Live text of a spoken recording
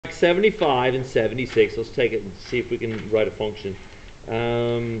75 and 76. Let's take it and see if we can write a function.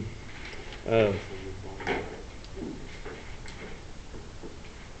 Uh,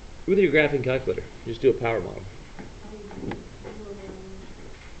 with your graphing calculator, just do a power model.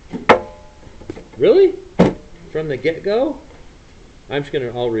 Really? From the get-go? I'm just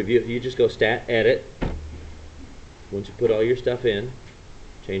I'll review it. You just go stat, edit. Once you put all your stuff in,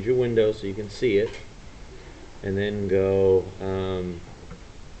 change your window so you can see it. And then go, and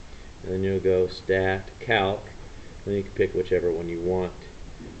then you'll go stat, calc. And then you can pick whichever one you want.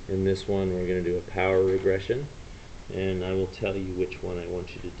 In this one, we're going to do a power regression. And I will tell you which one I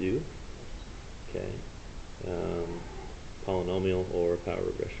want you to do. Okay. Polynomial or power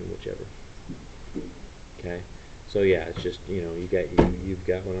regression, whichever. Okay. So yeah, it's just, you've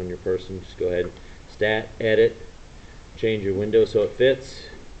got one on your person. Just go ahead, stat, edit, change your window so it fits,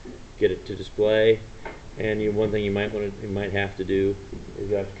 get it to display, and one thing you might have to do is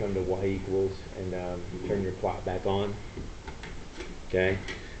you have to come to y equals and turn your plot back on. Okay.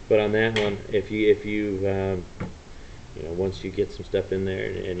 But on that one, if you once you get some stuff in there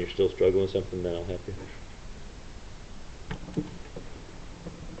and you're still struggling with something, then I'll help you.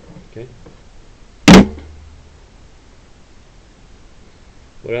 Okay.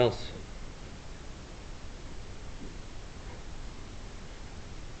 What else?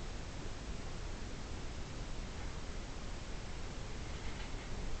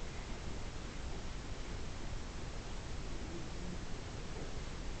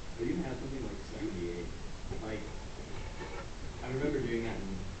 But you have something like 78. Like, I remember doing that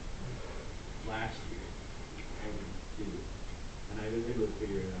last year. And I was able to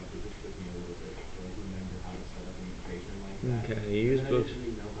figure it out, but it just took me a little bit to remember how to set up an equation like that. Okay, you use books.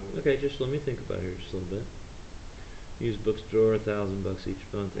 Okay, just let me think about it here just a little bit. Use books drawer, $1,000 each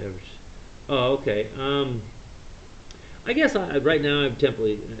month average. Oh, okay. I guess right now I'd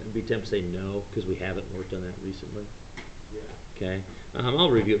be tempted to say no because we haven't worked on that recently. Yeah. Okay. I'll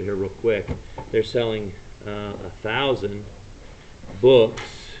review it here real quick. They're selling 1,000 books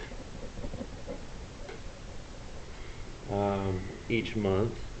each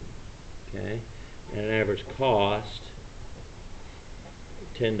month. Okay. And an average cost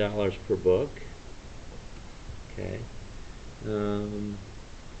 $10 per book. Okay.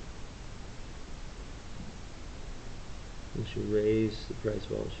 Once you raise the price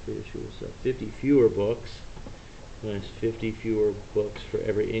of all its she will sell 50 fewer books. Minus 50 fewer books for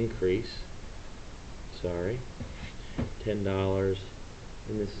every increase. Sorry. $10.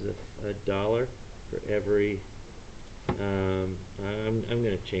 And this is a dollar for every. I'm going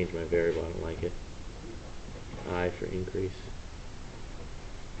to change my variable. I don't like it. I for increase.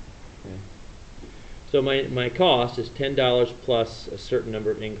 Okay. So my cost is $10 plus a certain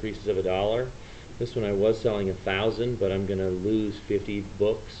number of increases of $1. This one I was selling 1,000, but I'm going to lose 50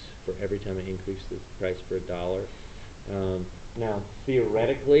 books for every time I increase the price for $1. Now,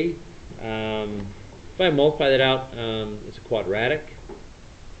 theoretically, if I multiply that out, it's a quadratic,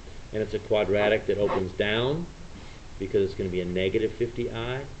 and it's a quadratic that opens down because it's going to be a negative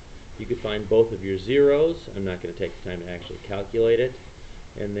 50i. You could find both of your zeros. I'm not going to take the time to actually calculate it.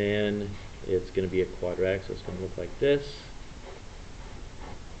 And then it's going to be a quadratic, so it's going to look like this.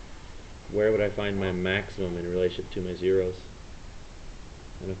 Where would I find my maximum in relationship to my zeros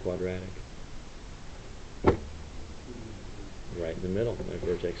in a quadratic? Right in the middle. My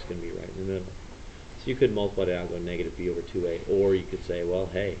vertex is going to be right in the middle. So you could multiply it out and go negative b over 2a. Or you could say, well,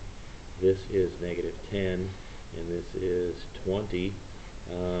 hey, this is negative 10 and this is 20.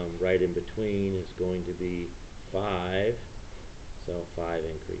 Right in between is going to be 5. So 5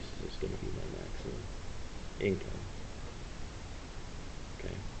 increases is going to be my maximum income.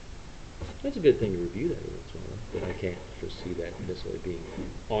 Okay. That's a good thing to review that every once in a while, but I can't foresee that necessarily being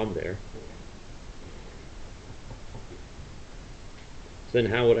on there. So then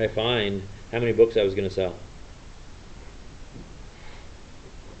how would I find how many books I was going to sell?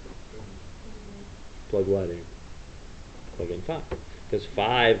 Plug what in? Plug in 5. Because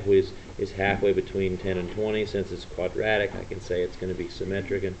 5 is halfway between 10 and 20. Since it's quadratic, I can say it's going to be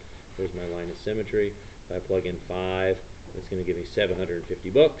symmetric, and there's my line of symmetry. If I plug in 5, it's going to give me 750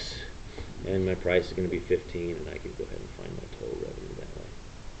 books, and my price is going to be 15, and I can go ahead and find my total revenue that way.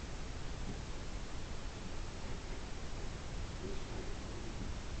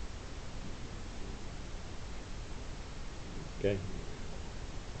 Okay.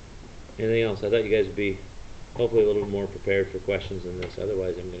 Anything else? I thought you guys would be hopefully a little more prepared for questions than this.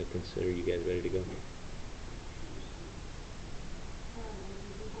 Otherwise, I'm going to consider you guys ready to go.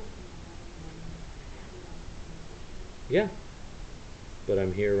 Yeah. But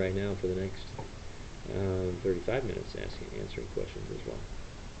I'm here right now for the next 35 minutes answering questions as well.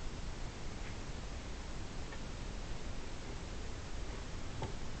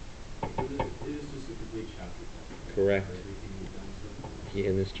 Correct. For everything you've done so far. Yeah,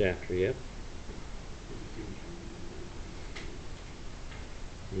 in this chapter, yep.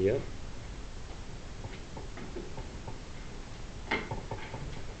 Yep.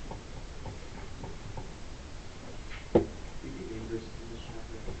 Do you think inverse in this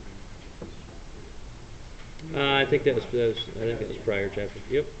chapter? This chapter? I think that was I think that was prior chapter.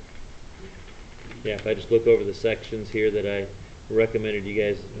 Yep. Yeah, if I just look over the sections here that I recommended you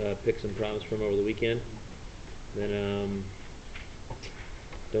guys pick some problems from over the weekend, then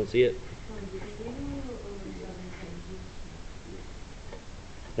don't see it.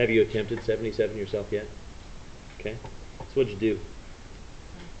 Have you attempted 77 yourself yet? Okay. So what'd you do?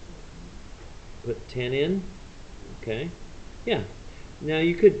 Put 10 in? Okay. Yeah. Now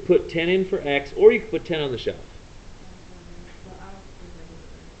you could put 10 in for X, or you could put 10 on the shelf.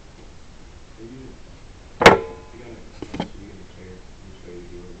 So you got a, so you're gonna care which way you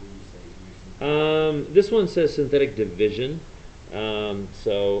do it. What do you say? Use some- This one says synthetic division.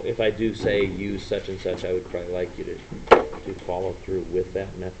 So if I do say use such and such, I would probably like you to follow through with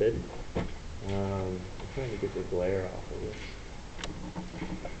that method. I'm trying to get the glare off of this.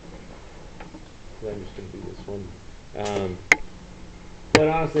 So I'm just going to do this one. But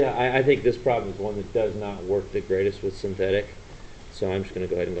honestly, I think this problem is one that does not work the greatest with synthetic. So I'm just going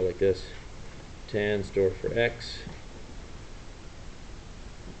to go ahead and go like this. 10 store for X.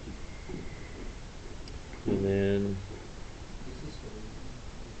 And then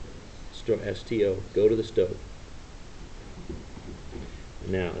store STO, go to the stove.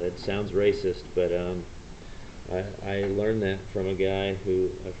 Now, that sounds racist, but I learned that from a guy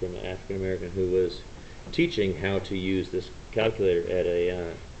from an African American who was teaching how to use this calculator at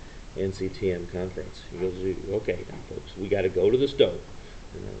a NCTM conference. He goes, okay, now folks, we got to go to the stove.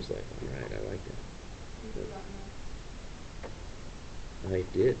 And I was like, all right, I like that. I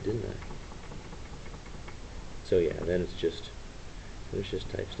did, didn't I? So yeah, then it's just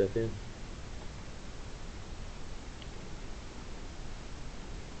type stuff in.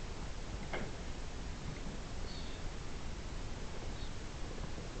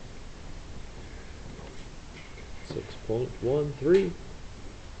 .13.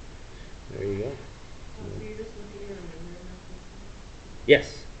 There you go.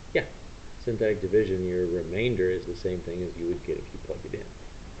 Yes. Yeah. Synthetic division, your remainder is the same thing as you would get if you plug it in.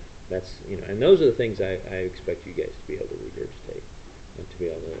 That's, and those are the things I expect you guys to be able to regurgitate and to be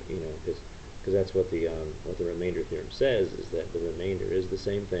able to, because that's what the remainder theorem says, is that the remainder is the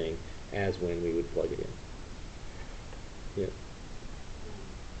same thing as when we would plug it in. Yeah.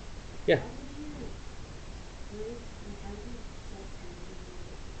 Yeah.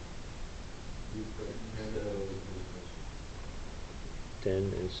 You put 10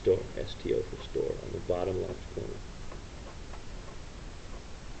 and store, STO for store, on the bottom left corner.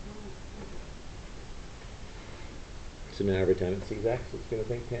 So now every time it sees X, it's going to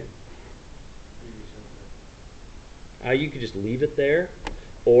think 10. You could just leave it there,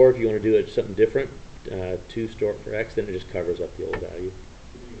 or if you want to do it something different, to store it for X, then it just covers up the old value.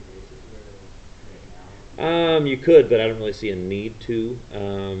 You could, but I don't really see a need to.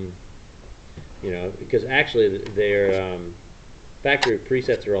 Because actually their factory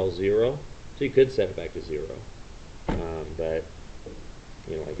presets are all 0, so you could set it back to 0. But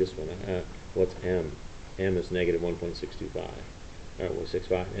like this one, what's M? M is negative 1.625, or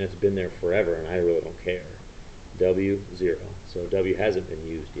 1.65, and it's been there forever, and I really don't care. W, 0. So W hasn't been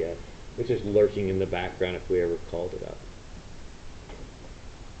used yet. It's just lurking in the background if we ever called it up.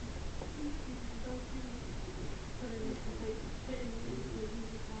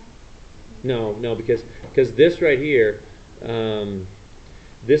 No, because this right here,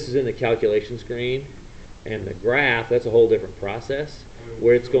 this is in the calculation screen, and the graph, that's a whole different process,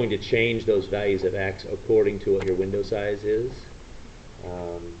 where it's going to change those values of X according to what your window size is.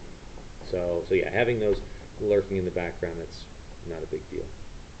 So yeah, having those lurking in the background, that's not a big deal.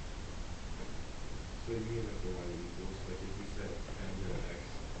 So you mean like the y equals, like if we set m to x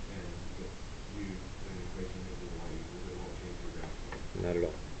and you an equation that the y equals, it won't change your graph? Not at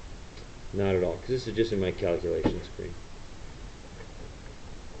all. Not at all, because this is just in my calculation screen.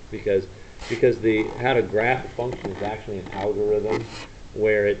 Because the how to graph a function is actually an algorithm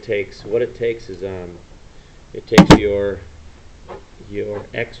where it takes is it takes your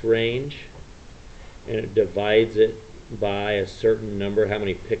x range and it divides it by a certain number, how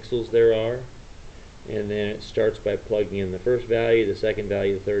many pixels there are, and then it starts by plugging in the first value, the second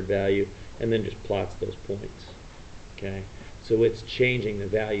value, the third value, and then just plots those points. Okay, so it's changing the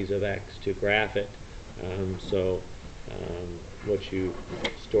values of x to graph it. What you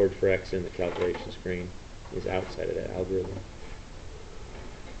stored for x in the calculation screen is outside of that algorithm.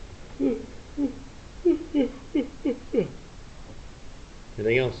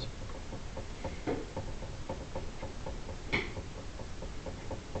 Anything else?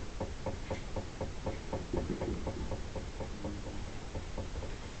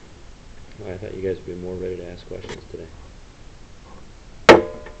 Oh, I thought you guys would be more ready to ask questions today.